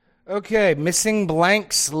Okay, missing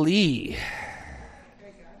blanks, Lee.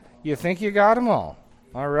 You think you got them all?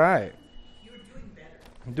 All right. You're doing better.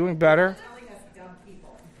 I'm doing better. Telling us dumb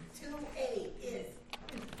people. 2A is.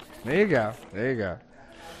 There you go. There you go.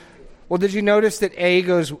 Well, did you notice that A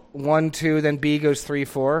goes 1, 2, then B goes 3,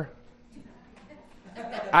 4?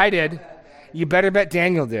 I did. You better bet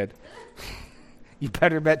Daniel did. You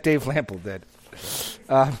better bet Dave Lample did.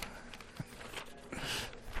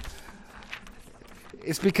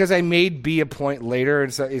 It's because I made B a point later,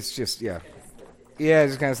 and so it's just, yeah. Yeah,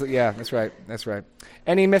 it's kind of, yeah, that's right. That's right.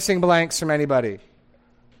 Any missing blanks from anybody?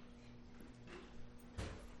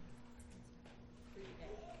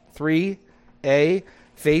 3A,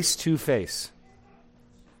 face to face.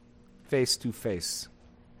 Face to face.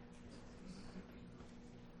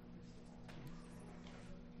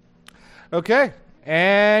 Okay.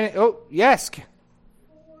 And, oh, yes. 4-2.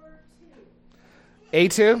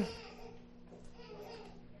 A2.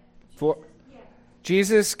 4.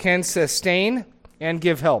 Jesus can sustain and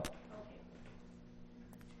give help.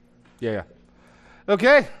 Yeah.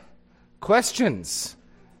 Okay. Questions.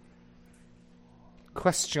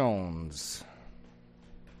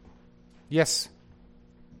 Yes.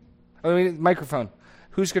 Oh, we need microphone.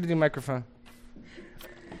 Who's going to do microphone?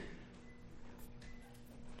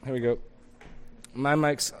 Here we go. My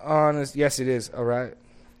mic's on. Yes, it is. All right.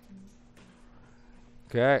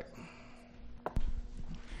 Okay.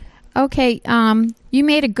 Okay, you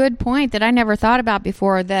made a good point that I never thought about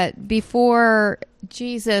before, that before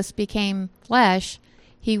Jesus became flesh,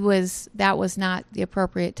 that was not the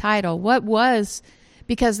appropriate title. What was,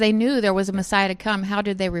 because they knew there was a Messiah to come, how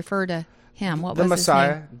did they refer to him? What was Messiah,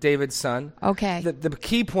 his name? David's son. Okay. The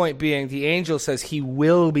key point being the angel says he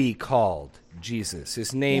will be called Jesus.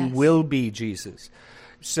 His name will be Jesus.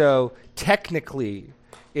 So technically,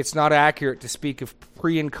 it's not accurate to speak of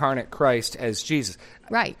pre-incarnate Christ as Jesus.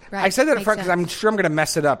 Right. I said that up front because I'm sure I'm going to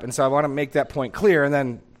mess it up, and so I want to make that point clear, and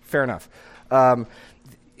then fair enough.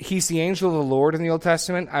 He's the angel of the Lord in the Old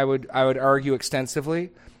Testament. I would argue extensively.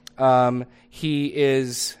 He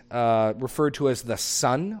is referred to as the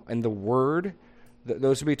Son and the Word.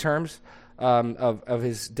 Those would be terms of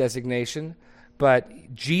his designation.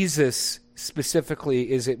 But Jesus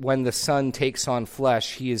specifically is it when the Son takes on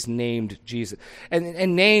flesh, he is named Jesus.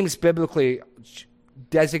 And names biblically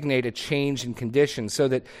designate a change in condition, so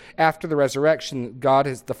that after the resurrection,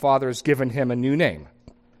 the Father has given him a new name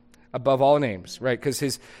above all names, right? Because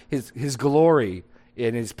his glory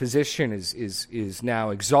and his position is now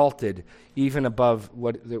exalted even above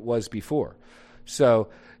what it was before. So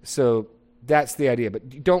that's the idea. But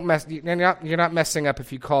you're not messing up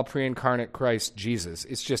if you call pre-incarnate Christ Jesus.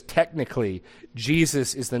 It's just technically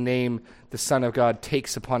Jesus is the name the Son of God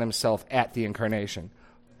takes upon himself at the incarnation.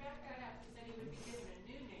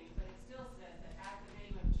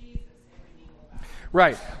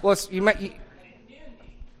 Right. Well,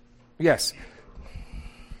 yes.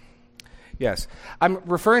 Yes. I'm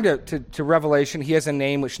referring to Revelation. He has a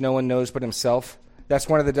name which no one knows but himself. That's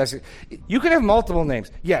one of the you can have multiple names.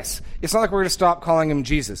 Yes. It's not like we're going to stop calling him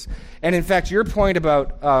Jesus. And in fact, your point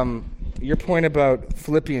about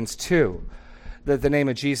Philippians 2, that the name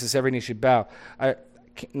of Jesus, every knee should bow. I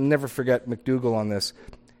can never forget McDougall on this.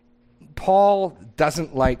 Paul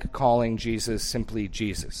doesn't like calling Jesus simply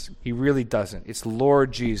Jesus. He really doesn't. It's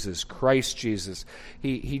Lord Jesus, Christ Jesus.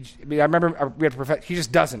 I remember we had he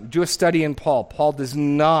just doesn't. Do a study in Paul. Paul does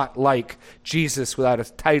not like Jesus without a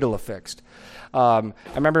title affixed. I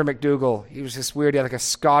remember McDougall. He was this weird. He had like a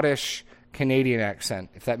Scottish Canadian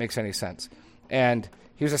accent, if that makes any sense. And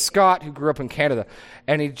he was a Scot who grew up in Canada,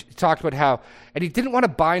 and he talked about how, and he didn't want to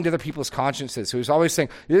bind other people's consciences. So he was always saying,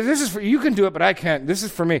 "This is for you, can do it, but I can't. This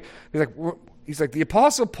is for me." He's like the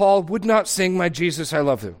Apostle Paul would not sing "My Jesus, I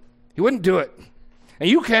love you." He wouldn't do it, and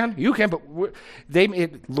you can, but they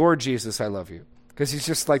made Lord Jesus, I love you, because he's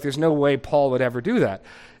just like, there's no way Paul would ever do that.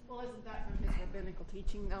 Well, isn't that from his rabbinical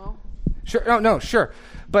teaching, though? Sure, no, sure,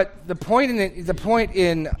 but the point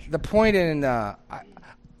in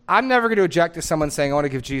I'm never going to object to someone saying, I want to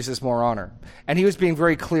give Jesus more honor. And he was being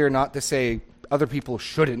very clear not to say other people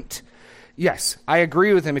shouldn't. Yes, I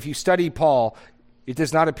agree with him. If you study Paul, it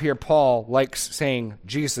does not appear Paul likes saying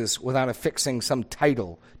Jesus without affixing some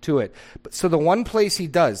title to it. But so the one place he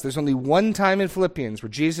does, there's only one time in Philippians where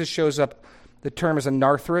Jesus shows up, the term is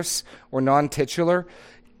anarthrous or non-titular,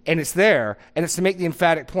 and it's there, and it's to make the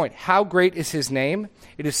emphatic point. How great is his name?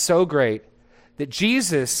 It is so great that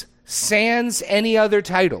Jesus, sans any other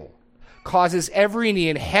title, causes every knee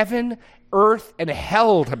in heaven, earth, and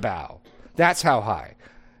hell to bow. That's how high.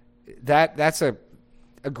 That's a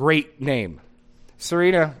great name.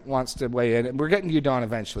 Serena wants to weigh in. We're getting to you, Dawn,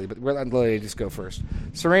 eventually, but we're letting Lily just go first.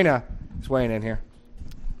 Serena is weighing in here.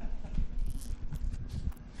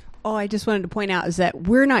 Oh, I just wanted to point out is that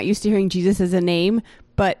we're not used to hearing Jesus as a name,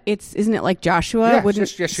 but isn't it like Joshua? Yeah, it's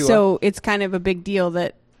just Yeshua. So it's kind of a big deal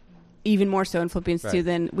that even more so in Philippians 2 Right.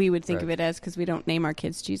 than we would think Right. of it as because we don't name our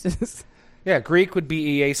kids Jesus. Yeah, Greek would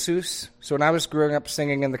be Jesus. So when I was growing up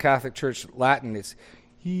singing in the Catholic Church Latin, it's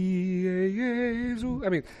I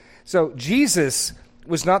mean, so Jesus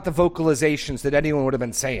was not the vocalizations that anyone would have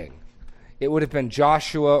been saying. It would have been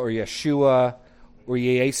Joshua or Yeshua or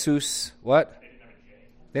Jesus. What?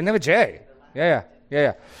 They didn't have a J.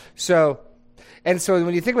 Yeah. So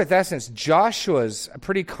when you think about that sense, Joshua's a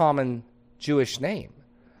pretty common Jewish name.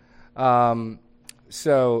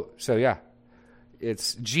 So yeah.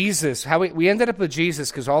 It's Jesus. How we ended up with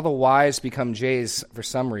Jesus because all the Y's become J's for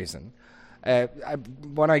some reason.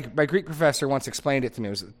 My Greek professor once explained it to me.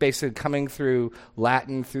 It was basically coming through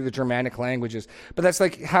Latin, through the Germanic languages. But that's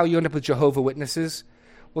like how you end up with Jehovah's Witnesses.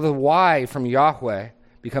 Well, the Y from Yahweh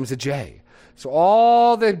becomes a J. So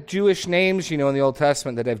all the Jewish names, in the Old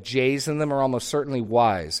Testament that have J's in them are almost certainly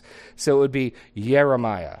Y's. So it would be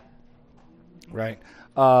Jeremiah, right?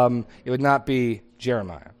 It would not be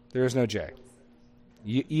Jeremiah. There is no J.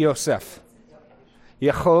 Yosef.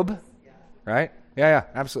 Jacob, right? Yeah,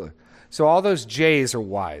 absolutely. So all those J's are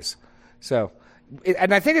Y's. So,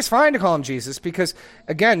 and I think it's fine to call him Jesus because,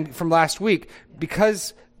 again, from last week,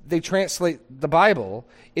 because they translate the Bible,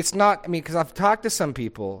 it's not, because I've talked to some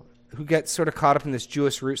people who get sort of caught up in this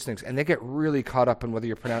Jewish roots things, and they get really caught up in whether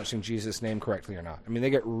you're pronouncing Jesus' name correctly or not. They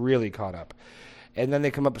get really caught up. And then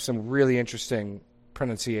they come up with some really interesting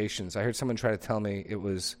pronunciations. I heard someone try to tell me it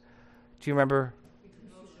was, do you remember?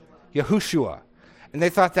 Yahushua. And they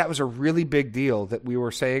thought that was a really big deal that we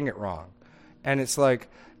were saying it wrong. And it's like,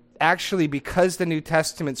 actually, because the New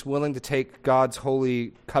Testament's willing to take God's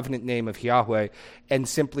holy covenant name of Yahweh and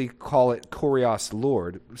simply call it Kurios,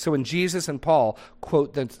 Lord. So when Jesus and Paul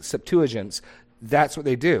quote the Septuagints, that's what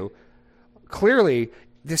they do. Clearly,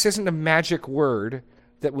 this isn't a magic word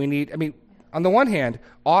that we need. On the one hand,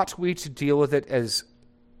 ought we to deal with it as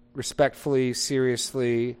respectfully,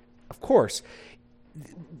 seriously? Of course.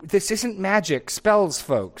 This isn't magic spells,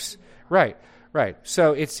 folks. Right.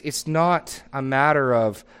 So it's not a matter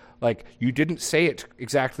of, like, you didn't say it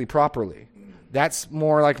exactly properly. That's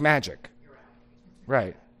more like magic.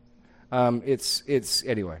 Right. It's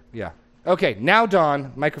anyway, yeah. Okay, now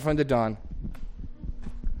Dawn, microphone to Dawn.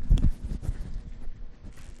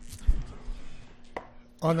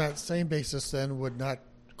 On that same basis, then, would not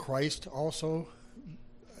Christ also?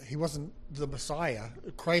 He wasn't the Messiah.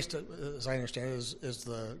 Christ, as I understand it, is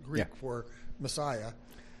the Greek for Messiah.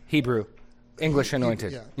 Hebrew, English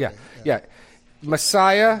anointed. Yeah.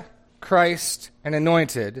 Messiah, Christ, and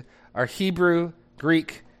anointed are Hebrew,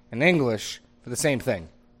 Greek, and English for the same thing.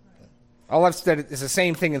 All I've said is the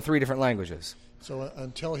same thing in 3 different languages. So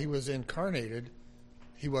until he was incarnated,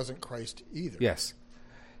 he wasn't Christ either.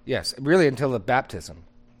 Yes, really until the baptism.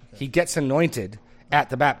 He gets anointed at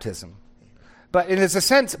the baptism. But there's a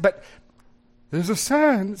sense.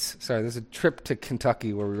 Sorry, there's a trip to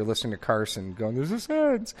Kentucky where we were listening to Carson going, there's a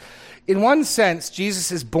sense. In one sense,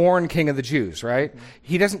 Jesus is born King of the Jews, right? Mm-hmm.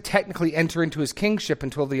 He doesn't technically enter into his kingship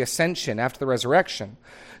until the ascension, after the resurrection.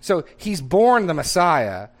 So he's born the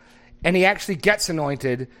Messiah, and he actually gets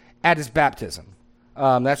anointed at his baptism.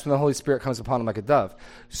 That's when the Holy Spirit comes upon him like a dove.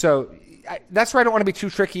 So that's why I don't want to be too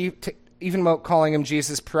tricky, even about calling him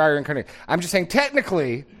Jesus prior incarnate. I'm just saying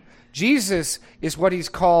technically, Jesus is what he's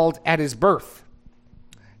called at his birth.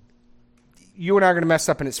 You and I are going to mess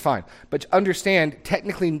up, and it's fine. But understand,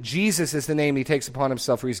 technically, Jesus is the name he takes upon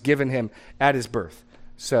himself, or he's given him at his birth.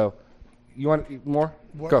 So, you want more?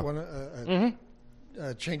 Go.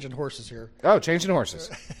 Changing horses here. Oh, changing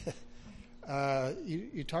horses.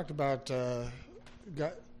 You talked about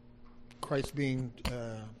Christ being,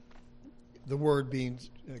 the Word being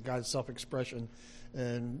God's self-expression,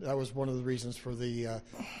 and that was one of the reasons for the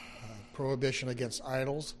prohibition against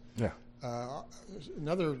idols. Yeah.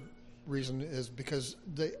 Another reason is because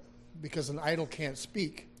an idol can't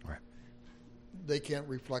speak. Right. They can't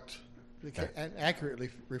accurately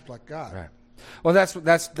reflect God. Right. Well, that's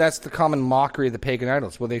the common mockery of the pagan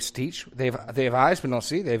idols. Well, they teach. They have eyes but don't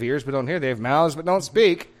see. They have ears but don't hear. They have mouths but don't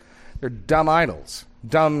speak. They're dumb idols.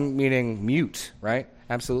 Dumb meaning mute, right?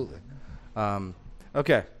 Absolutely.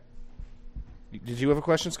 Okay. Did you have a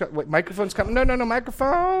question, Scott? Wait, microphone's coming. No,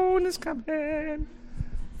 microphone is coming.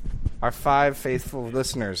 Our 5 faithful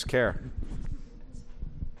listeners care.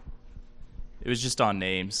 It was just on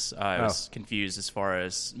names. I was confused as far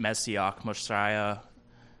as Messiah, Messiah,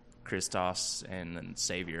 Christos, and then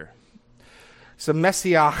Savior. So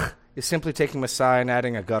Messiah is simply taking Messiah and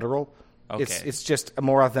adding a guttural. Okay. It's just a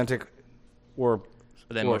more authentic or...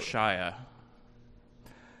 But then or- Moshiach.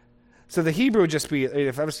 So the Hebrew would just be,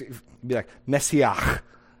 if I was, it'd be like Messiah,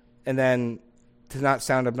 and then to not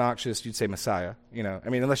sound obnoxious, you'd say Messiah. I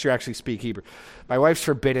mean, unless you actually speak Hebrew. My wife's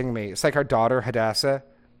forbidding me. It's like our daughter Hadassah.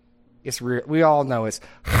 It's real. We all know it's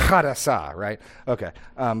Hadassah, right? Okay,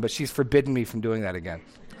 but she's forbidden me from doing that again.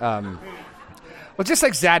 Well, just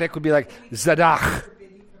like Zadok would be like Zadok.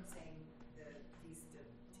 Forbid you from saying the Feast of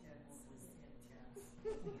Tens was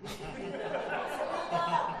in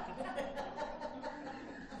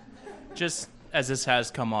tens. Just as this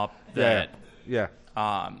has come up, that Yeah.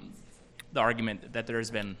 the argument that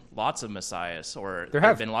there's been lots of messiahs, or There there have.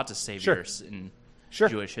 have been lots of saviors in Sure.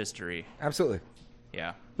 Jewish history. Absolutely.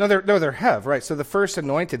 Yeah. No, there have, right. So the first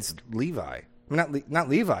anointed's Levi. Not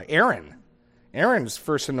Levi, Aaron. Aaron's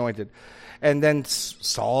first anointed. And then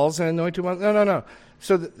Saul's an anointed one. No.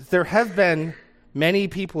 So there have been many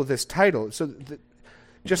people with this title. So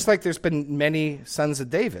just like there's been many sons of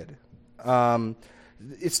David.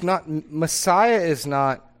 It's not, Messiah is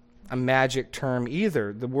not a magic term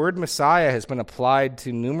either. The word Messiah has been applied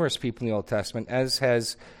to numerous people in the Old Testament, as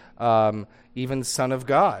has even Son of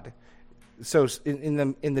God. So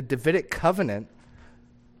in the Davidic covenant,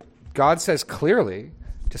 God says clearly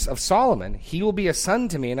of Solomon, he will be a son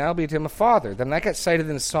to me, and I will be to him a father. Then that gets cited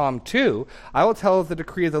in Psalm 2. I will tell of the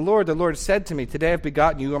decree of the Lord said to me, today I've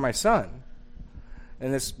begotten you, you are my son.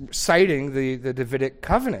 And it's citing the Davidic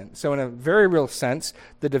covenant. So in a very real sense,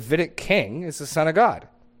 the Davidic king is the Son of God.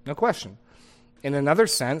 No question. In another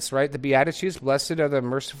sense, right, the Beatitudes, blessed are the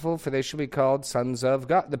merciful, for they shall be called sons of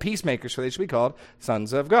God. The peacemakers, for they shall be called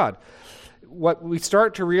sons of God. What we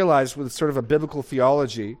start to realize with sort of a biblical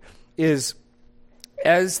theology is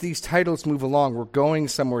as these titles move along, we're going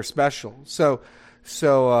somewhere special. So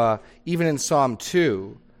even in Psalm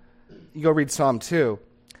 2, you go read Psalm 2,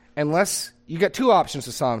 unless you get two options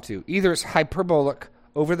to Psalm 2. Either it's hyperbolic,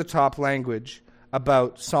 over-the-top language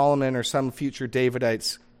about Solomon or some future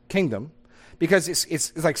Davidite's kingdom, because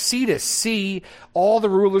it's like see all the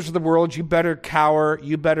rulers of the world, you better cower,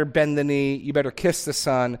 you better bend the knee, you better kiss the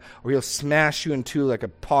son, or he'll smash you in two like a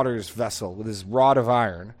potter's vessel with his rod of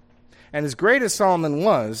iron. And as great as Solomon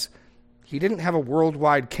was, he didn't have a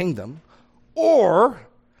worldwide kingdom, or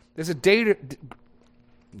there's a greater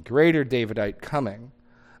Davidite coming,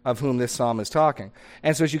 of whom this psalm is talking.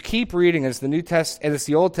 And so as you keep reading, as the New Testament, and as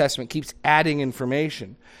the Old Testament keeps adding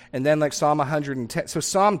information, and then like Psalm 110, so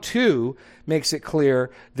Psalm 2 makes it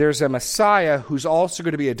clear there's a Messiah who's also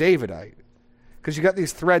going to be a Davidite. Because you got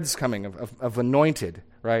these threads coming of anointed,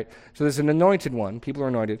 right? So there's an anointed one, people are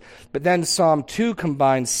anointed. But then Psalm 2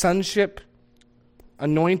 combines sonship,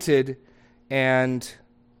 anointed, and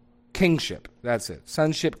kingship. That's it.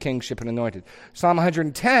 Sonship, kingship, and anointed. Psalm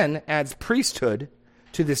 110 adds priesthood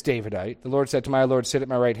to this Davidite. The Lord said to my Lord, sit at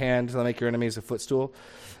my right hand until I make your enemies a footstool.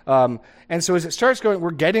 And so as it starts going, we're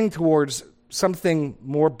getting towards something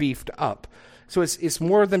more beefed up. So it's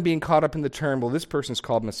more than being caught up in the term, well, this person's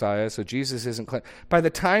called Messiah, so Jesus isn't... By the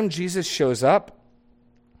time Jesus shows up,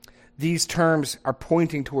 these terms are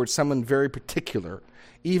pointing towards someone very particular,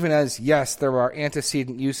 even as, yes, there are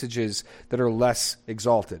antecedent usages that are less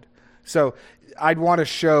exalted. So I'd want to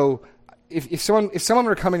show... If someone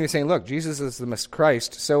were coming and saying, look, Jesus is the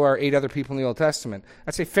Christ, so are 8 other people in the Old Testament,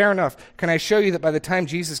 I'd say, fair enough. Can I show you that by the time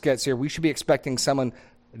Jesus gets here, we should be expecting someone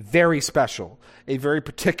very special, a very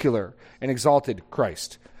particular and exalted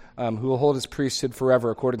Christ, who will hold his priesthood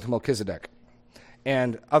forever according to Melchizedek,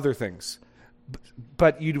 and other things.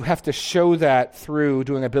 But you'd have to show that through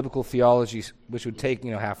doing a biblical theology, which would take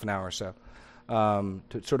half an hour or so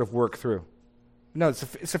to sort of work through. No,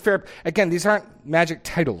 it's a fair... Again, these aren't magic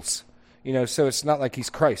titles. So it's not like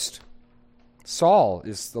he's Christ. Saul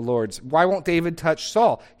is the Lord's. Why won't David touch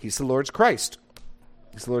Saul? He's the Lord's Christ.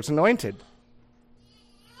 He's the Lord's anointed.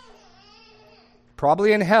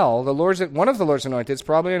 Probably in hell. One of the Lord's anointed is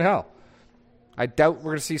probably in hell. I doubt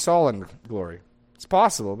we're going to see Saul in glory. It's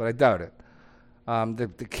possible, but I doubt it.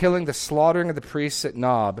 The killing, the slaughtering of the priests at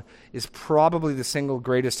Nob is probably the single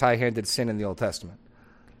greatest high-handed sin in the Old Testament,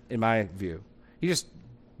 in my view. He just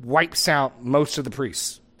wipes out most of the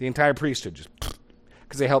priests. The entire priesthood, just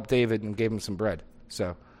because they helped David and gave him some bread.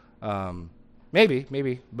 So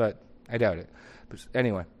maybe, but I doubt it. But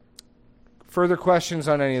anyway, further questions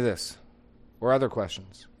on any of this? Or other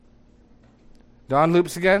questions? Don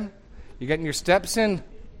Loops again? You getting your steps in?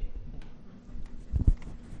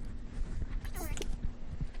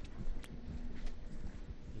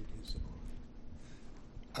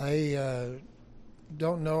 I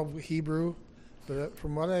don't know Hebrew, but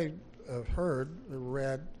from what I have heard or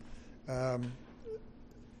read,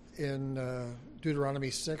 in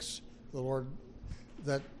Deuteronomy 6, the Lord,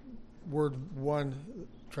 that word one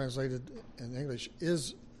translated in English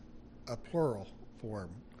is a plural form.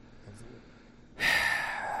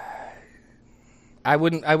 I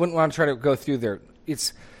wouldn't want to try to go through there.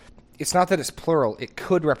 It's not that it's plural. It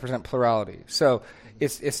could represent plurality. So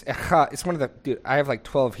it's echad. It's one of the, dude, I have like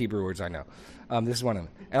 12 Hebrew words I know. This is one of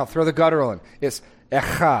them. And I'll throw the guttural in. It's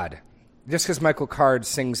echad. Just because Michael Card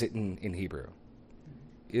sings it in Hebrew.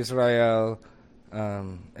 Israel,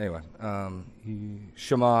 anyway.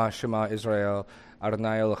 Shema, Israel,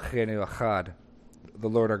 Adonai Eloheinu echad. The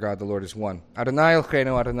Lord our God, the Lord is one. Adonai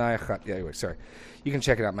Eloheinu, Adonai echad. Yeah, anyway, sorry. You can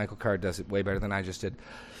check it out. Michael Card does it way better than I just did.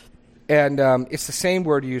 And it's the same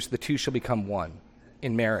word used, the two shall become one,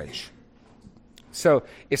 in marriage. So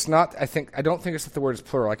it's not, I don't think it's that the word is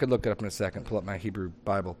plural. I could look it up in a second, pull up my Hebrew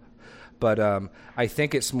Bible. But I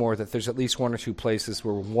think it's more that there's at least one or two places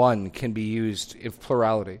where one can be used in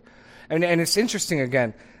plurality. And it's interesting,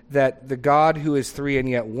 again, that the God who is three and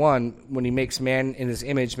yet one, when he makes man in his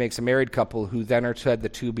image, makes a married couple who then are said the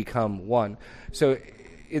two become one. So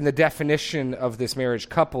in the definition of this marriage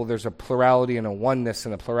couple, there's a plurality and a oneness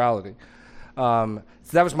and a plurality. So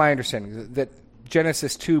that was my understanding, that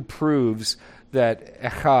Genesis 2 proves that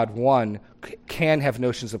echad, one, can have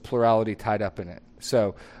notions of plurality tied up in it.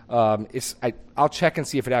 So I'll check and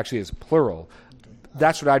see if it actually is plural.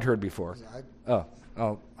 That's what I'd heard before.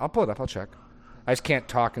 I'll pull it up. I'll check. I just can't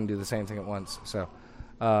talk and do the same thing at once. So,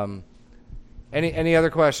 any other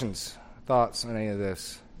questions, thoughts on any of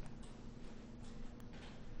this?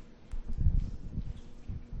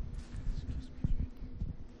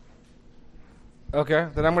 Okay,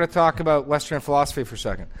 then I'm going to talk about Western philosophy for a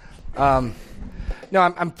second. No,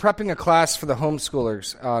 I'm prepping a class for the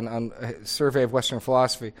homeschoolers on a survey of Western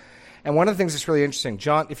philosophy. And one of the things that's really interesting,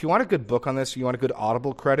 John, if you want a good book on this, you want a good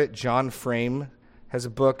Audible credit, John Frame has a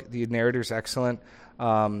book. The narrator's excellent.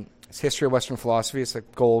 It's History of Western Philosophy. It's a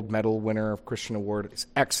gold medal winner of Christian Award. It's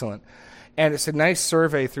excellent. And it's a nice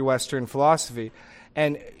survey through Western philosophy.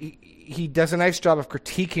 And he does a nice job of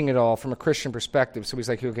critiquing it all from a Christian perspective. So he's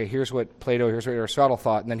like, okay, here's what Plato, here's what Aristotle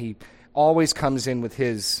thought. And then he always comes in with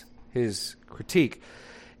his critique.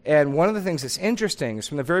 And one of the things that's interesting is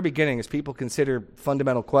from the very beginning, as people consider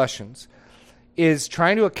fundamental questions, is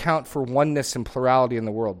trying to account for oneness and plurality in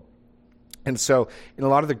the world. And so in a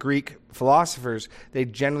lot of the Greek philosophers, they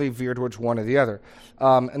generally veer towards one or the other.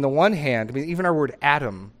 On the one hand, I mean, even our word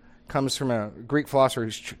atom comes from a Greek philosopher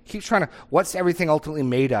who keeps trying to, what's everything ultimately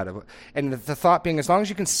made out of? And the thought being, as long as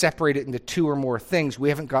you can separate it into two or more things, we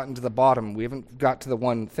haven't gotten to the bottom. We haven't got to the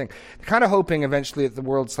one thing. They're kind of hoping eventually that the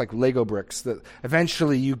world's like Lego bricks, that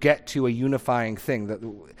eventually you get to a unifying thing,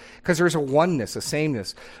 because there's a oneness, a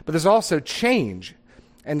sameness. But there's also change.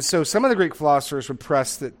 And so some of the Greek philosophers would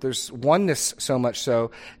press that there's oneness so much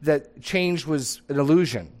so that change was an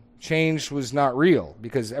illusion. Change was not real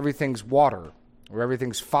because everything's water or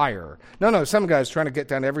everything's fire. No, some guys trying to get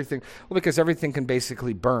down to everything. Well, because everything can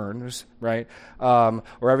basically burn, right?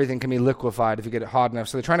 Or everything can be liquefied if you get it hot enough.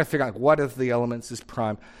 So they're trying to figure out what of the elements is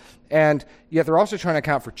prime. And yet they're also trying to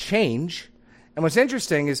account for change. And what's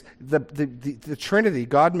interesting is the Trinity,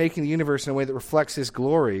 God making the universe in a way that reflects his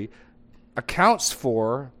glory, accounts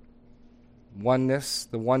for oneness,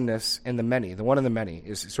 the oneness, and the many. The one and the many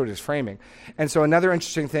is sort of his framing. And so another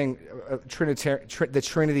interesting thing the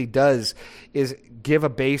Trinity does is give a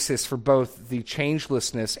basis for both the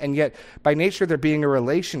changelessness, and yet by nature there being a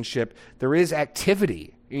relationship, there is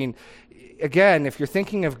activity. I mean, again, if you're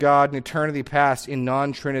thinking of God in eternity past in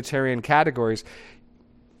non-Trinitarian categories,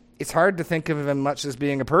 it's hard to think of him much as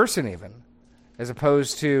being a person even, as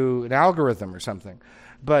opposed to an algorithm or something.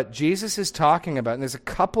 But Jesus is talking about, and there's a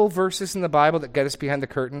couple verses in the Bible that get us behind the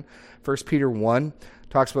curtain. 1 Peter 1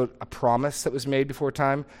 talks about a promise that was made before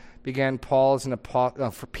time began.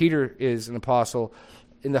 Peter is an apostle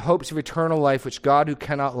in the hopes of eternal life, which God, who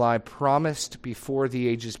cannot lie, promised before the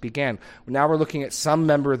ages began. Now we're looking at some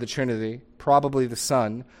member of the Trinity, probably the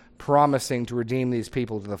Son, promising to redeem these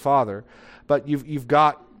people to the Father. But you've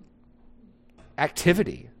got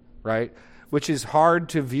activity, right, which is hard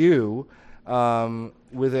to view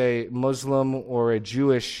with a Muslim or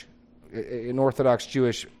an Orthodox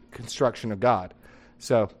Jewish construction of God.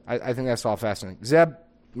 So I think that's all fascinating. Zeb,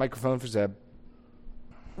 microphone for Zeb.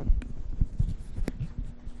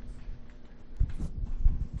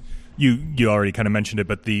 You already kind of mentioned it,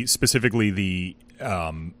 but specifically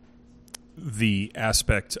the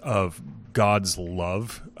aspect of God's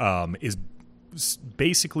love is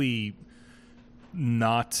basically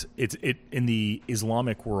not in the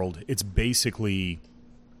Islamic world. It's basically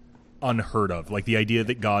unheard of. Like the idea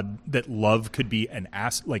that love could be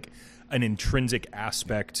an intrinsic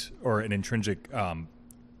aspect or an intrinsic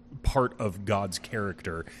part of God's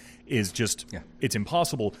character is just it's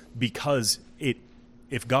impossible, because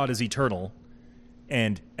if God is eternal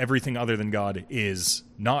and everything other than God is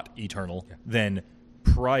not eternal, then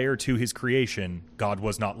prior to his creation, God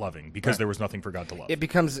was not loving, because there was nothing for God to love. It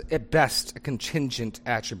becomes, at best, a contingent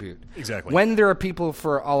attribute. Exactly. When there are people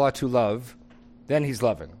for Allah to love, then he's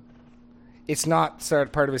loving. It's not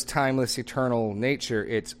part of his timeless, eternal nature.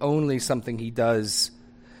 It's only something he does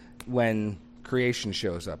when creation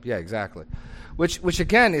shows up. Yeah, exactly. Which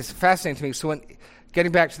again, is fascinating to me. So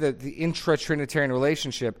getting back to the intra-Trinitarian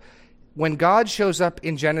relationship, when God shows up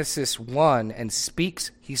in Genesis 1 and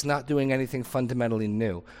speaks, he's not doing anything fundamentally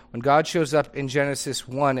new. When God shows up in Genesis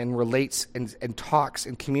 1 and relates and talks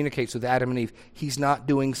and communicates with Adam and Eve, he's not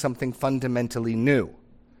doing something fundamentally new.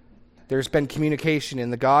 There's been communication in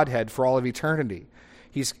the Godhead for all of eternity.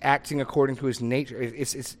 He's acting according to his nature.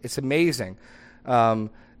 It's amazing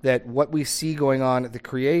that what we see going on at the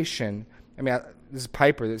creation, this is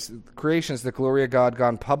Piper, creation is the glory of God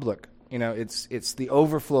gone public. It's the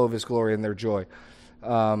overflow of his glory and their joy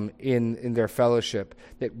in their fellowship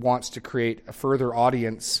that wants to create a further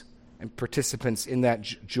audience and participants in that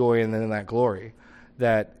joy and in that glory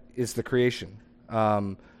that is the creation.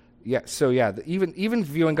 Even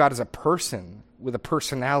viewing God as a person with a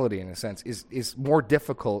personality, in a sense, is more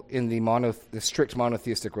difficult in the strict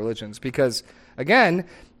monotheistic religions, because, again,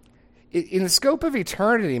 in the scope of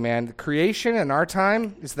eternity, man, the creation in our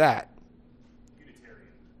time is that.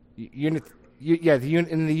 In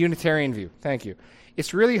the Unitarian view. Thank you.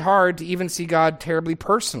 It's really hard to even see God terribly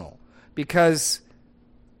personal, because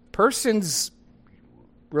persons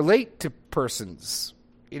relate to persons,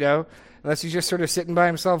 unless he's just sort of sitting by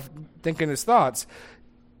himself thinking his thoughts.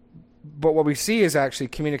 But what we see is actually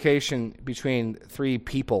communication between three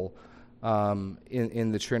people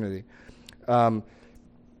in the Trinity. In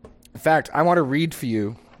fact, I want to read for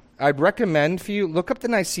you. I'd recommend for you, look up the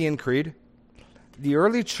Nicene Creed. The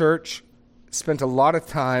early church spent a lot of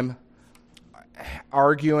time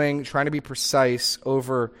arguing, trying to be precise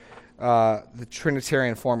over the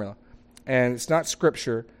Trinitarian formula. And it's not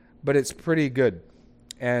scripture, but it's pretty good.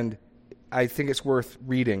 And I think it's worth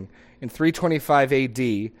reading. In 325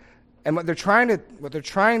 AD, and what they're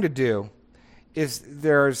trying to do is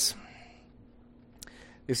there's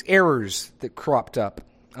errors that cropped up.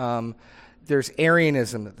 There's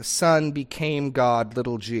Arianism, that the Son became God,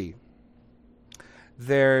 little g.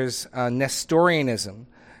 There's Nestorianism,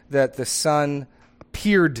 that the Son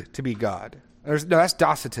appeared to be God. That's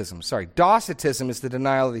Docetism. Sorry, Docetism is the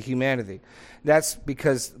denial of the humanity. That's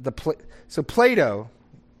because Plato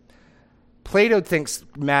thinks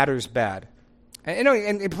matter's bad.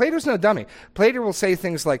 And Plato's no dummy. Plato will say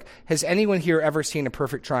things like, has anyone here ever seen a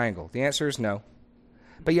perfect triangle? The answer is no.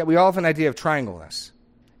 But yet we all have an idea of triangleness.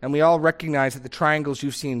 And we all recognize that the triangles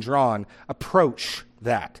you've seen drawn approach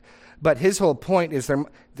that. But his whole point is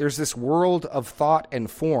there's this world of thought and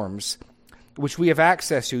forms which we have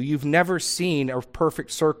access to. You've never seen a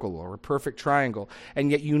perfect circle or a perfect triangle,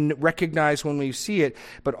 and yet you recognize when we see it,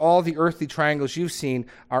 but all the earthly triangles you've seen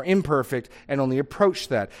are imperfect and only approach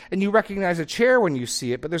that. And you recognize a chair when you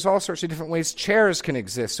see it, but there's all sorts of different ways chairs can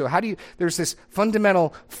exist. So there's this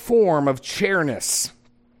fundamental form of chairness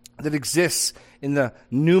that exists in the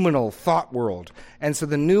noumenal thought world. And so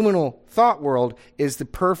the noumenal thought world is the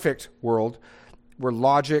perfect world where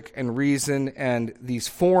logic and reason and these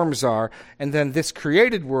forms are. And then this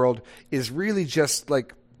created world is really just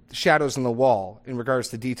like shadows on the wall in regards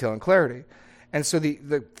to detail and clarity. And so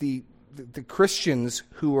the Christians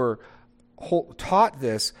who were taught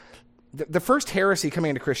this, the first heresy coming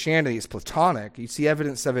into Christianity is Platonic. You see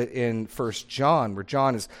evidence of it in 1 John, where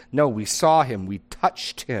John is, no, we saw him, we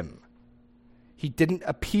touched him. He didn't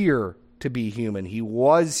appear to be human. He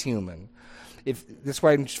was human. That's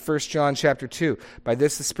why in 1 John chapter 2, by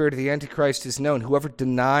this the spirit of the Antichrist is known. Whoever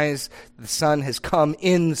denies the Son has come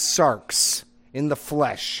in sarx, in the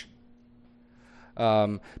flesh.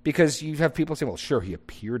 Because you have people saying, well, sure, he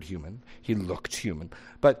appeared human. He looked human.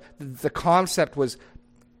 But the concept was,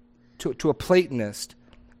 to a Platonist,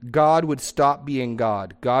 God would stop being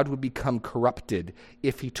God. God would become corrupted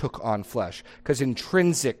if he took on flesh. Because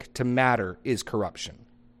intrinsic to matter is corruption.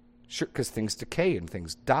 Sure, because things decay and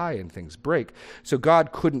things die and things break. So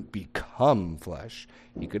God couldn't become flesh.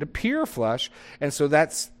 He could appear flesh. And so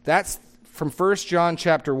that's from 1 John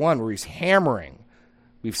chapter 1, where he's hammering.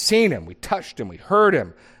 We've seen him. We touched him. We heard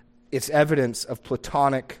him. It's evidence of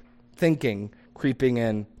Platonic thinking creeping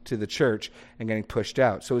in to the church and getting pushed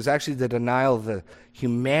out. So it was actually the denial of the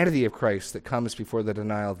humanity of Christ that comes before the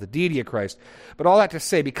denial of the deity of Christ. But all that to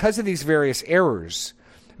say, because of these various errors,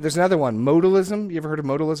 There's another one, modalism. You ever heard of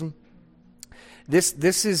modalism?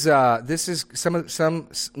 This is some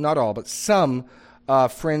not all, but some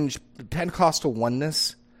fringe Pentecostal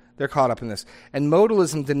oneness. They're caught up in this, and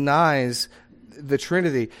modalism denies the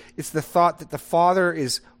Trinity. It's the thought that the Father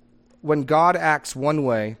is, when God acts one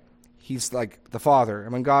way, he's like the Father,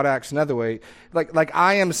 and when God acts another way, like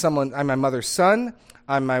I am someone. I'm my mother's son.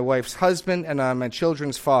 I'm my wife's husband, and I'm my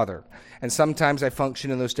children's father. And sometimes I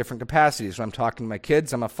function in those different capacities. When I'm talking to my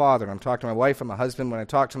kids, I'm a father. When I'm talking to my wife, I'm a husband. When I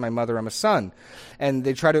talk to my mother, I'm a son. And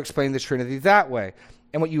they try to explain the Trinity that way.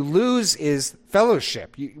 And what you lose is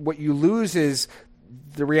fellowship. What you lose is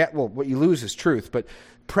what you lose is truth. But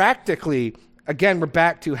practically, again, we're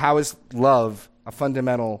back to how is love a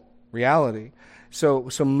fundamental reality. So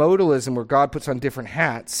modalism, where God puts on different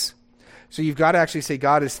hats. So you've got to actually say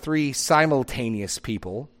God is three simultaneous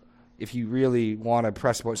people, if you really want to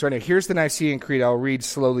press the point. So anyway, here's the Nicene Creed. I'll read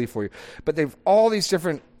slowly for you. But they've all these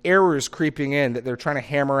different errors creeping in that they're trying to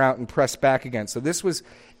hammer out and press back against. So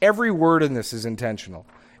every word in this is intentional.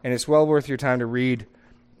 And it's well worth your time to read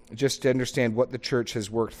just to understand what the church has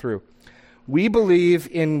worked through. We believe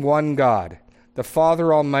in one God, the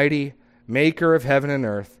Father Almighty, maker of heaven and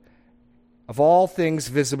earth, of all things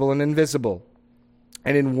visible and invisible,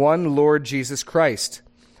 and in one Lord Jesus Christ,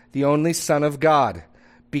 the only Son of God,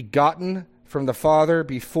 begotten from the Father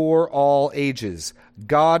before all ages,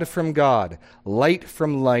 God from God, light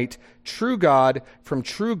from light, true God from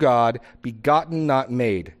true God, begotten, not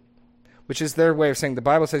made. Which is their way of saying the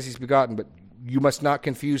Bible says he's begotten, but you must not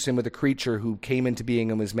confuse him with a creature who came into being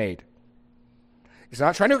and was made. He's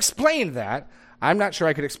not trying to explain that. I'm not sure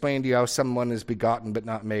I could explain to you how someone is begotten but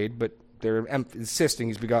not made, but they're insisting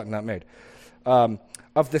he's begotten, not made.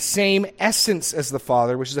 Of the same essence as the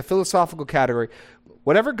Father, which is a philosophical category.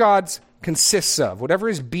 Whatever God consists of, whatever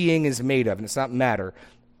his being is made of, and it's not matter,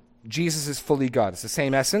 Jesus is fully God. It's the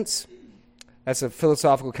same essence. That's a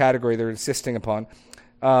philosophical category they're insisting upon.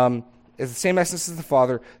 It's the same essence as the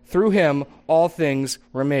Father. Through him, all things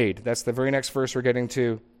were made. That's the very next verse we're getting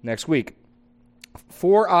to next week.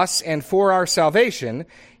 For us and for our salvation,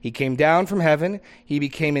 he came down from heaven. He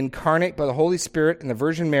became incarnate by the Holy Spirit and the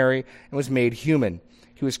Virgin Mary and was made human.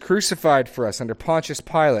 He was crucified for us under Pontius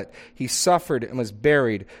Pilate. He suffered and was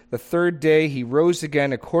buried. The third day he rose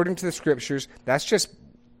again according to the Scriptures. That's just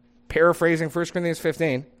paraphrasing 1 Corinthians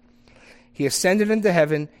 15. He ascended into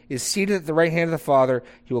heaven, is seated at the right hand of the Father.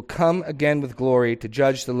 He will come again with glory to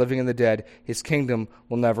judge the living and the dead. His kingdom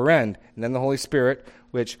will never end. And then the Holy Spirit,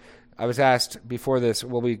 which I was asked before this,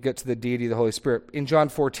 will we get to the deity of the Holy Spirit? In John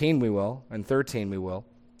 14 we will, and 13 we will.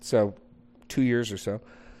 So 2 years or so.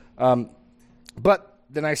 But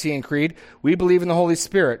the Nicene Creed, we believe in the Holy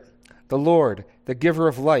Spirit, the Lord, the giver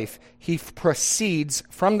of life. He proceeds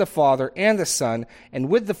from the Father and the Son, and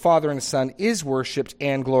with the Father and the Son is worshipped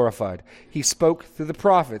and glorified. He spoke through the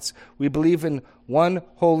prophets. We believe in one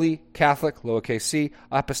holy Catholic, lowercase c,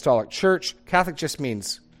 apostolic church. Catholic just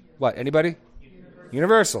means what? Anybody?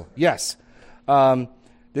 Universal. Yes. They're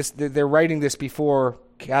writing this before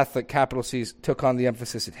Catholic, capital C's, took on the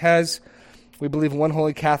emphasis it has. We believe in one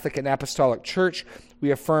holy Catholic and apostolic church.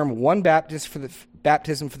 We affirm one baptism for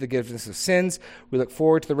the forgiveness of sins. We look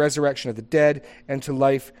forward to the resurrection of the dead and to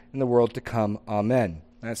life in the world to come. Amen.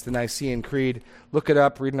 That's the Nicene Creed. Look it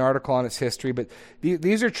up, read an article on its history. But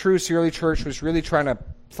these are truths the early church was really trying to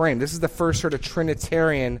frame. This is the first sort of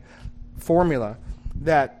Trinitarian formula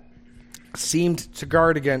that seemed to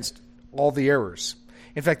guard against all the errors.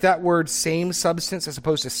 In fact, that word same substance as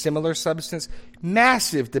opposed to similar substance,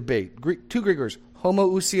 massive debate. Two Greek words,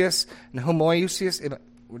 homoousios and homoiousios.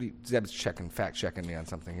 Zeb's fact checking me on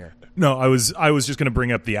something here. No, I was just going to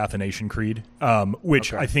bring up the Athanasian Creed,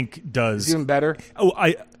 which I think does It's even better.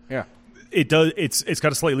 Yeah. It does. It's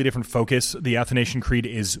got a slightly different focus. The Athanasian Creed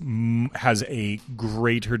has a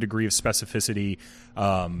greater degree of specificity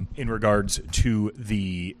in regards to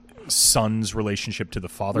the Son's relationship to the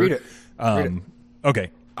Father. Read it.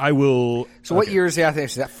 Okay, I will. So, what year is the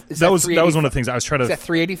Athanasian? That was one of the things I was trying to. Is that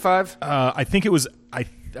 385? I think it was.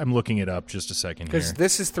 I'm looking it up just a second here. Because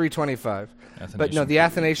this is 325. But no, the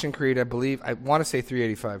Athanasian Creed, I believe, I want to say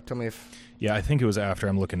 385. Tell me if. Yeah, I think it was after.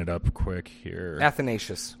 I'm looking it up quick here.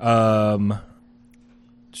 Athanasius.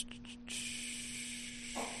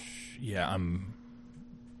 Yeah, I'm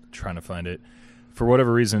trying to find it. For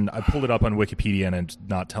whatever reason, I pulled it up on Wikipedia and it's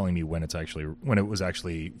not telling me when it was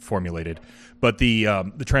actually formulated. But the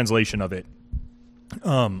translation of it,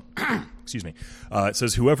 It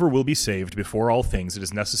says, whoever will be saved before all things, it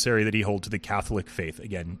is necessary that he hold to the Catholic faith.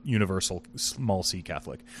 Again, universal, small c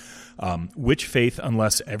Catholic. Which faith,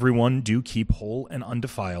 unless everyone do keep whole and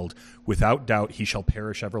undefiled, without doubt he shall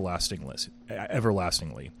perish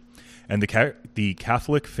everlastingly. And the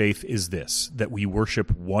Catholic faith is this, that we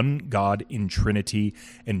worship one God in Trinity,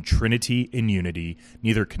 and Trinity in unity,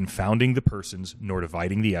 neither confounding the persons nor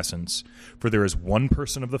dividing the essence. For there is one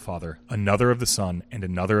person of the Father, another of the Son, and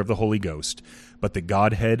another of the Holy Ghost. But the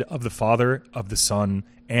Godhead of the Father, of the Son,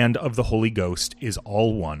 and of the Holy Ghost is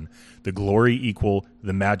all one, the glory equal,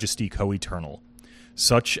 the majesty co-eternal.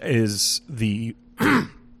 Such is the...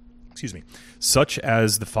 Such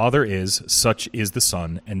as the Father is, such is the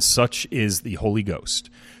Son, and such is the Holy Ghost.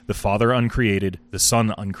 The Father uncreated, the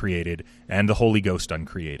Son uncreated, and the Holy Ghost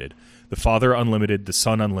uncreated. The Father unlimited, the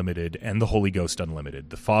Son unlimited, and the Holy Ghost unlimited.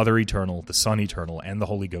 The Father eternal, the Son eternal, and the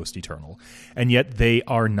Holy Ghost eternal. And yet they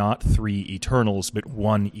are not three eternals, but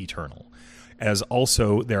one eternal. As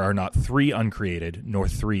also there are not three uncreated, nor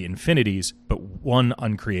three infinities, but one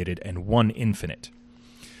uncreated and one infinite.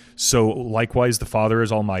 So likewise the Father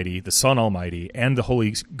is almighty, the Son almighty, and the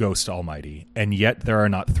Holy Ghost almighty, and yet there are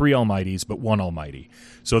not three almighties, but one almighty.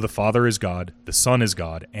 So the Father is God, the Son is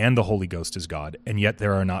God, and the Holy Ghost is God, and yet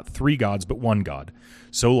there are not three gods, but one God.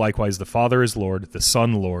 So likewise the Father is Lord, the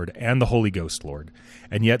Son Lord, and the Holy Ghost Lord,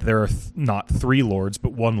 and yet there are not three Lords,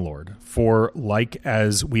 but one Lord. For like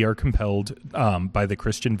as we are compelled by the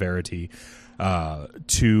Christian verity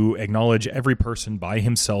to acknowledge every person by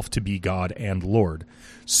himself to be God and Lord,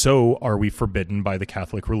 so are we forbidden by the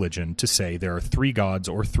Catholic religion to say there are three gods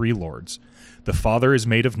or three lords. The Father is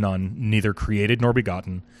made of none, neither created nor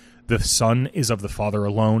begotten. The Son is of the Father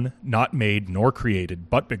alone, not made nor created,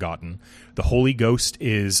 but begotten. The Holy Ghost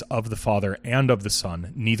is of the Father and of the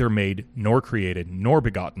Son, neither made nor created nor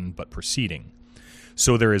begotten, but proceeding.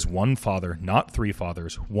 So there is one Father, not three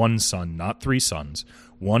fathers, one Son, not three sons,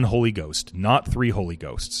 one Holy Ghost, not three Holy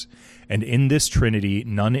Ghosts. And in this Trinity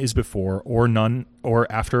none is before or none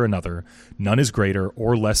or after another, none is greater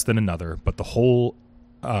or less than another, but the whole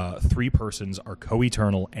three persons are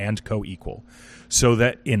co-eternal and co-equal, so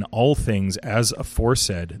that in all things, as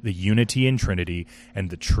aforesaid, the unity in Trinity and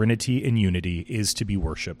the Trinity in unity is to be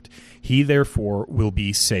worshipped. He therefore will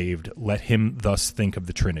be saved. Let him thus think of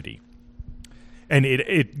the Trinity. And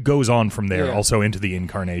it goes on from there also into the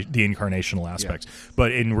incarnational aspects. Yeah.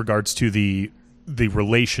 But in regards to the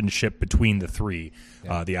relationship between the three,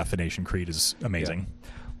 the Athanasian Creed is amazing. Yeah.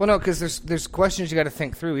 Well, no, because there's questions you got to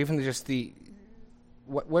think through. Even just the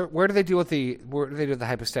where do they deal with the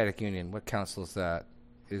hypostatic union? What council is that?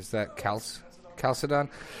 Is that Chalcedon?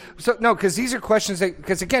 So no, because these are questions that,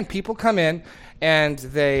 because again, people come in and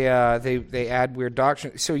they add weird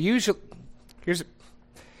doctrine. So usually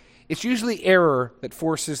it's usually error that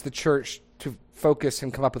forces the church to focus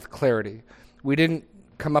and come up with clarity. We didn't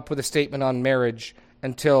come up with a statement on marriage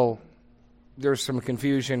until there's some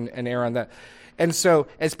confusion and error on that. And so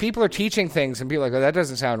as people are teaching things and people are like, oh, that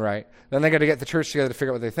doesn't sound right, then they got to get the church together to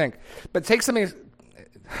figure out what they think. But take something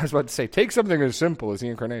as simple as the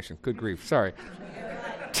incarnation. Good grief, sorry.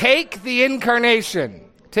 Take the incarnation.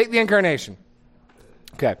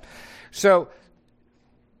 Okay. So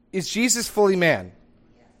is Jesus fully man?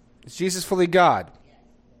 Is Jesus fully God?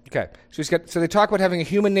 Okay. So they talk about having a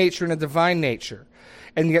human nature and a divine nature.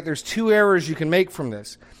 And yet there's two errors you can make from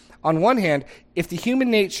this. On one hand, if the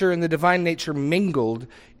human nature and the divine nature mingled,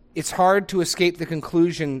 it's hard to escape the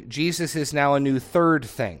conclusion Jesus is now a new third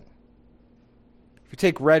thing. If you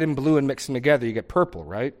take red and blue and mix them together, you get purple,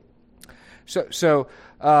 right? So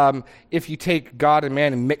if you take God and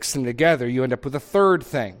man and mix them together, you end up with a third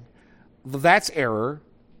thing. Well, that's error.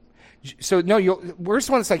 So no, where's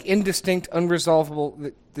the one that's like indistinct,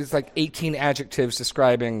 unresolvable? There's like 18 adjectives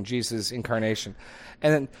describing Jesus' incarnation.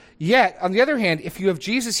 And then, yet, on the other hand, if you have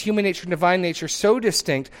Jesus' human nature and divine nature so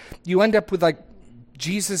distinct, you end up with like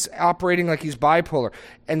Jesus operating like he's bipolar.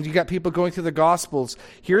 And you got people going through the Gospels.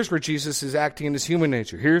 Here's where Jesus is acting in his human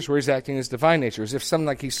nature. Here's where he's acting in his divine nature. As if something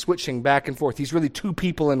like he's switching back and forth. He's really two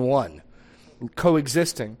people in one,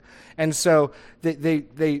 coexisting. And so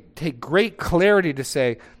they take great clarity to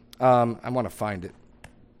say, I want to find it.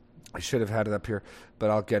 I should have had it up here, but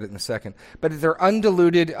I'll get it in a second. But they're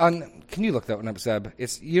undiluted. Can you look that one up, Zeb?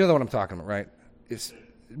 You know the one I'm talking about, right? It's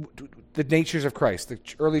the natures of Christ, the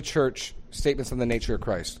early church statements on the nature of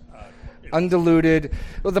Christ. Undiluted.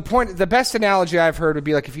 Well, the best analogy I've heard would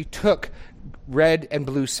be like if you took red and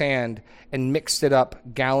blue sand and mixed it up,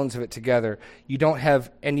 gallons of it together, you don't have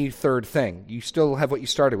any third thing. You still have what you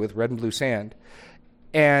started with, red and blue sand.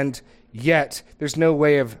 And yet, there's no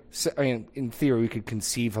way of, in theory, we could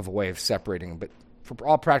conceive of a way of separating them, but for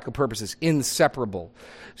all practical purposes, inseparable.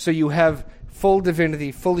 So you have full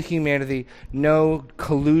divinity, full humanity, no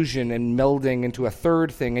collusion and melding into a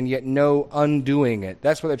third thing, and yet no undoing it.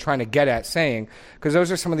 That's what they're trying to get at saying, because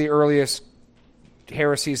those are some of the earliest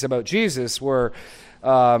heresies about Jesus, where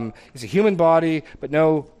it's a human body but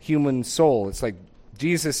no human soul. It's like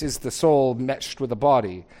Jesus is the soul meshed with a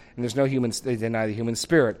body, and there's no human. They deny the human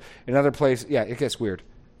spirit. In other places, yeah, it gets weird.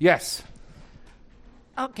 Yes.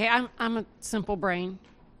 Okay, I'm a simple brain,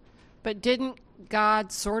 but didn't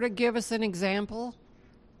God sort of give us an example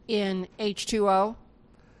in H2O?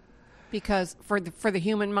 Because for the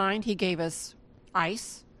human mind, he gave us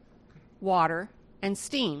ice, water, and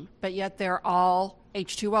steam, but yet they're all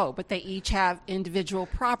H2O, but they each have individual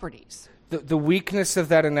properties. The weakness of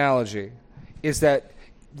that analogy is that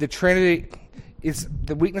the Trinity is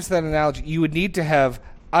the weakness of that analogy. You would need to have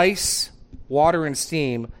ice, water, and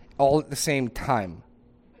steam all at the same time.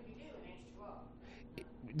 But you do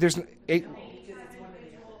in H2O.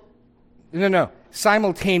 There's no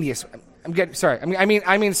simultaneous.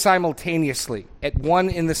 I mean simultaneously at one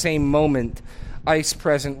in the same moment. Ice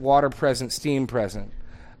present, water present, steam present.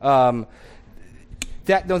 That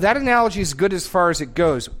analogy is good as far as it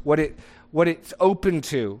goes. What it's open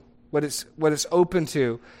to, what it's open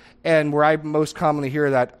to, and where I most commonly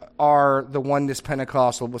hear that are the oneness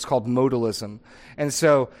Pentecostal, what's called modalism. And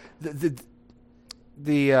so it's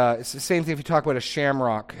the same thing if you talk about a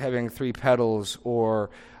shamrock having 3 petals, or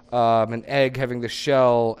an egg having the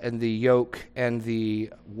shell and the yolk and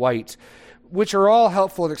the white, which are all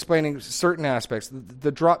helpful in explaining certain aspects.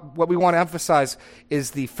 What we want to emphasize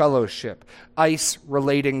is the fellowship. Ice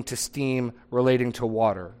relating to steam, relating to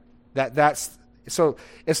water. That's so.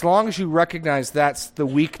 As long as you recognize that's the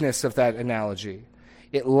weakness of that analogy,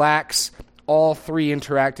 it lacks all 3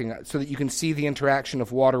 interacting, so that you can see the interaction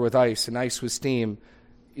of water with ice and ice with steam.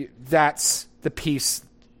 That's the piece.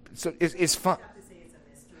 So it's fun.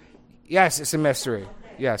 Yes, it's a mystery.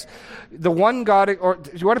 Yes. The one God, or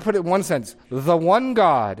do you want to put it in one sentence? The one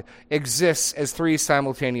God exists as 3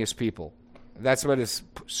 simultaneous people. That's about as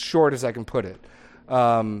short as I can put it.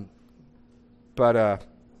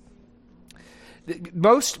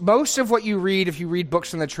 Most of what you read, if you read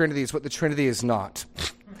books on the Trinity, is what the Trinity is not.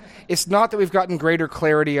 It's not that we've gotten greater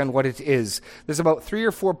clarity on what it is. There's about 3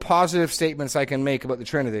 or 4 positive statements I can make about the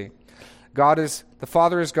Trinity. The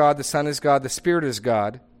Father is God, the Son is God, the Spirit is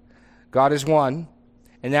God. God is one.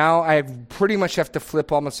 And now I pretty much have to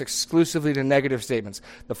flip almost exclusively to negative statements.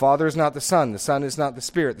 The Father is not the Son is not the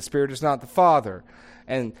Spirit is not the Father.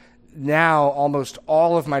 And now almost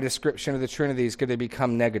all of my description of the Trinity is going to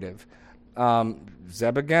become negative.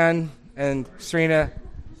 Zeb again and Serena.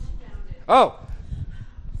 Oh,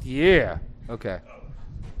 yeah. Okay.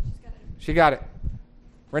 She got it.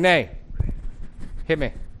 Renee, hit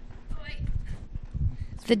me.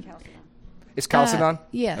 Is Chalcedon?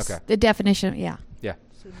 Yes. Okay. The definition, yeah. Yeah.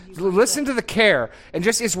 Listen to the care, and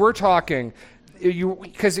just as we're talking,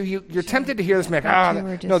 because you're tempted to hear this,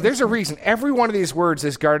 no, there's a reason. Every one of these words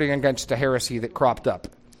is guarding against a heresy that cropped up. Do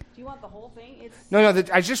you want the whole thing? No,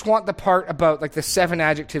 I just want the part about like the 7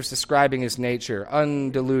 adjectives describing his nature: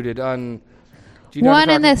 undiluted, Do you know one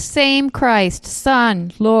and the same Christ,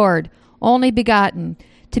 Son, Lord, only begotten,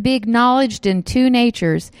 to be acknowledged in 2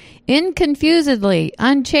 natures, inconfusedly,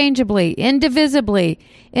 unchangeably, indivisibly,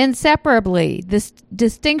 inseparably, this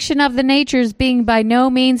distinction of the natures being by no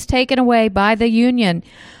means taken away by the union,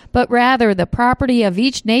 but rather the property of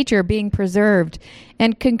each nature being preserved,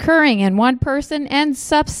 and concurring in one person and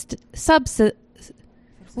subsistence,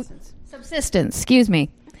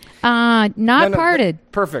 not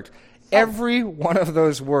parted. Perfect. Every one of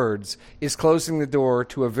those words is closing the door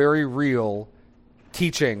to a very real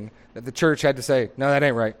teaching that the church had to say, no, that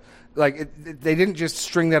ain't right. Like, they didn't just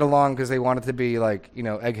string that along because they wanted to be like,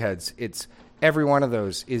 eggheads. It's every one of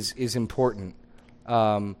those is important.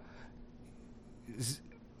 In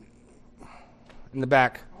the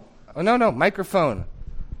back. Oh, no, microphone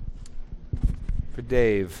for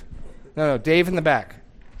Dave. No, Dave in the back.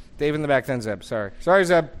 Dave in the back, then Zeb. Sorry,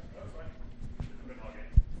 Zeb.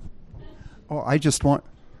 Oh, I just want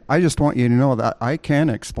you to know that I can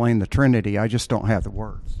explain the Trinity. I just don't have the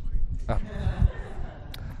words. Oh.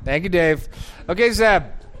 Thank you, Dave. Okay, Zeb.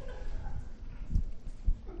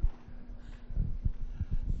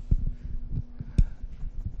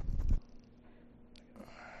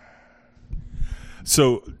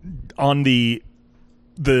 So on the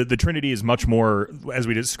Trinity is much more, as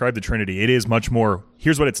we describe the Trinity, it is much more,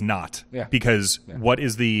 here's what it's not. Yeah. Because what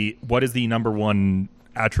is the number one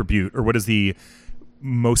attribute, or what is the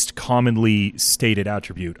most commonly stated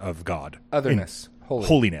attribute of God? Otherness.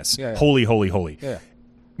 Holiness. Yeah. Holy. Yeah.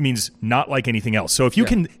 means not like anything else. So if you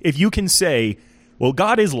can say, well,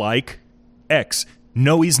 God is like X,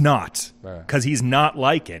 no, he's not, because he's not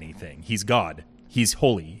like anything. He's God. He's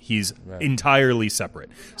holy. He's entirely separate.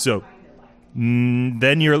 So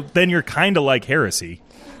then you're kind of like heresy.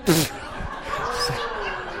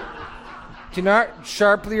 Do not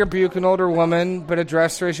sharply rebuke an older woman, but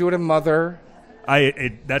address her as you would a mother.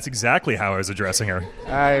 That's exactly how I was addressing her.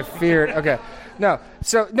 I feared. Okay, no.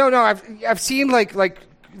 So no. I've seen like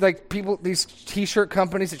people, these T-shirt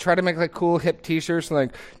companies that try to make like cool hip T-shirts and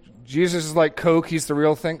like Jesus is like Coke. He's the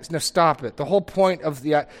real thing. No, stop it. The whole point of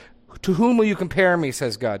to whom will you compare me?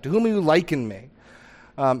 Says God. To whom will you liken me?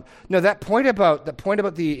 No, that point about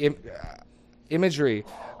the imagery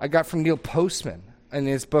I got from Neil Postman in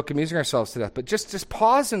his book Amusing Ourselves to Death. But just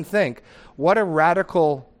pause and think, what a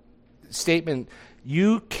radical statement.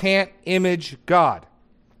 You can't image God.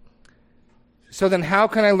 So then how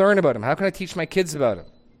can I learn about him? How can I teach my kids about him?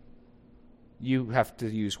 You have to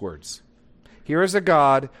use words. Here is a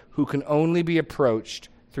God who can only be approached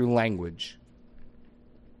through language.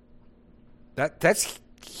 That's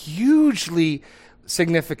hugely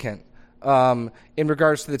significant in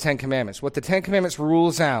regards to the Ten Commandments. What the Ten Commandments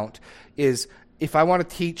rules out is, if I want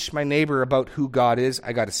to teach my neighbor about who God is,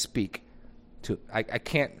 I got to speak. I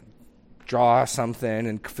can't draw something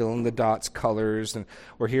and fill in the dots colors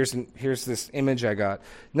or here's this image I got.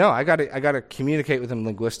 No, I got to communicate with him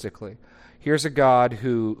linguistically. Here's a God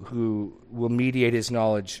who will mediate his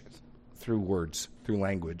knowledge through words, through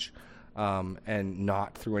language. And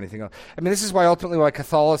not through anything else. I mean, this is ultimately why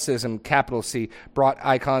Catholicism, capital C, brought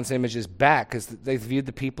icons and images back, because they viewed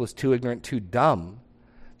the people as too ignorant, too dumb.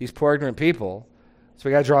 These poor ignorant people. So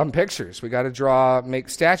we got to draw them pictures. We got to make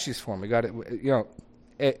statues for them. We got to,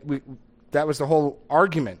 that was the whole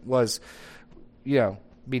argument was,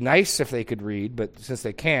 be nice if they could read, but since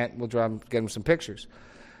they can't, we'll get them some pictures.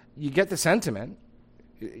 You get the sentiment.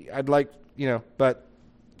 I'd like, but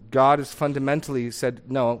God has fundamentally said,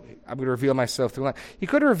 no, I'm going to reveal myself through language. He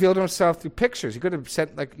could have revealed himself through pictures. He could have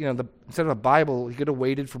sent, instead of a Bible, he could have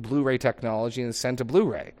waited for Blu-ray technology and sent a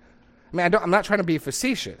Blu-ray. I mean, I'm not trying to be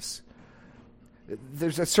facetious.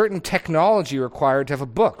 There's a certain technology required to have a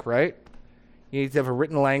book, right? You need to have a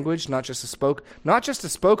written language, not just a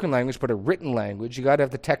spoken language, but a written language. You got to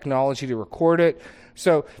have the technology to record it.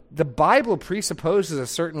 So the Bible presupposes a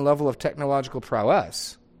certain level of technological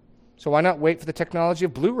prowess. So why not wait for the technology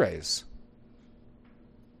of Blu-rays?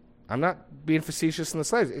 I'm not being facetious in the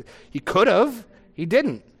slightest. He could have. He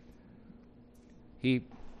didn't. He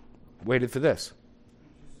waited for this.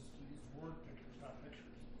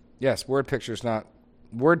 Yes, word pictures, not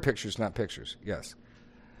pictures. Yes.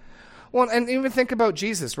 Well, and even think about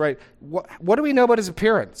Jesus, right? What do we know about his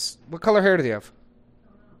appearance? What color hair did he have?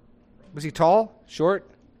 Was he tall? Short?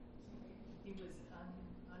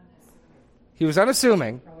 He was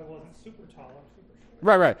unassuming.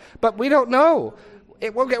 Right. But we don't know.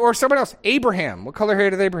 Or someone else. Abraham. What color hair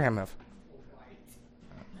did Abraham have?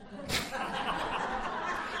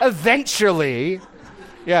 Eventually.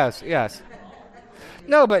 Yes.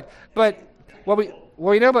 No, but what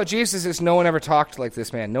we know about Jesus is no one ever talked like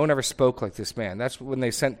this man. No one ever spoke like this man. That's when they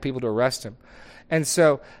sent people to arrest him. And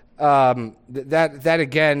so that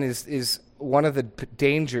again is one of the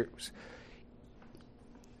dangers.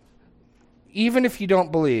 Even if you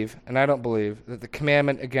don't believe, and I don't believe, that the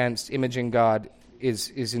commandment against imaging God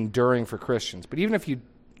is enduring for Christians, but even if you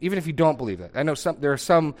don't believe that, I know there are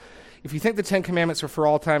some. If you think the Ten Commandments are for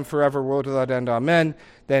all time, forever, world without end, amen,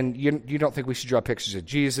 then you don't think we should draw pictures of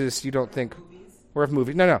Jesus. You don't think or of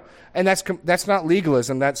movies. No, and that's not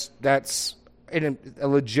legalism. That's a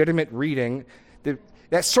legitimate reading.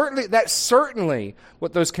 That's certainly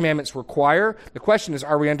what those commandments require. The question is,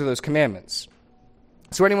 are we under those commandments?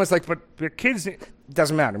 So anyone's like, but the kids, it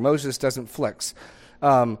doesn't matter. Moses doesn't flex.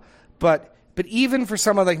 But even for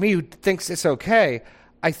someone like me who thinks it's okay,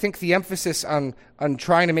 I think the emphasis on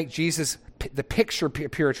trying to make Jesus the picture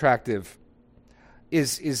appear attractive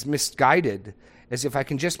is misguided. As if I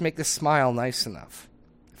can just make the smile nice enough,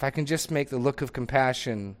 if I can just make the look of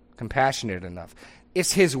compassion compassionate enough,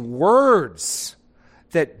 it's his words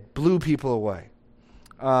that blew people away.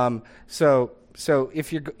 So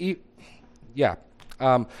if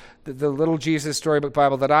the little Jesus storybook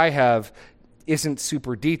Bible that I have isn't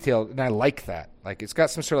super detailed, and I like that. Like, it's got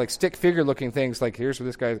some sort of like stick figure looking things, like here's where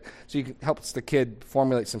this guy, so you can help the kid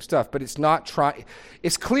formulate some stuff. But it's not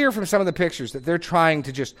it's clear from some of the pictures that they're trying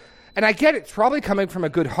to just, and I get it, it's probably coming from a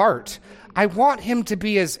good heart. I want him to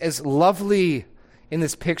be as lovely in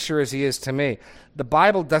this picture as he is to me. The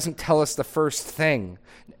Bible doesn't tell us the first thing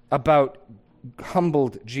about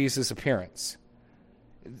humbled Jesus' appearance.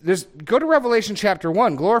 Go to Revelation chapter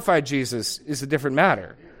 1. Glorified Jesus is a different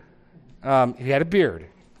matter. He had a beard.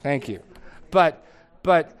 Thank you. But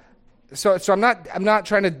so I'm not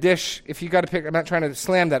trying to dish. If you got to pick, I'm not trying to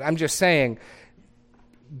slam that. I'm just saying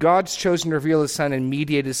God's chosen to reveal His Son and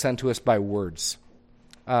mediate His Son to us by words.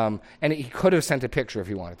 And He could have sent a picture if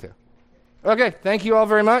He wanted to. Okay, thank you all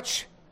very much.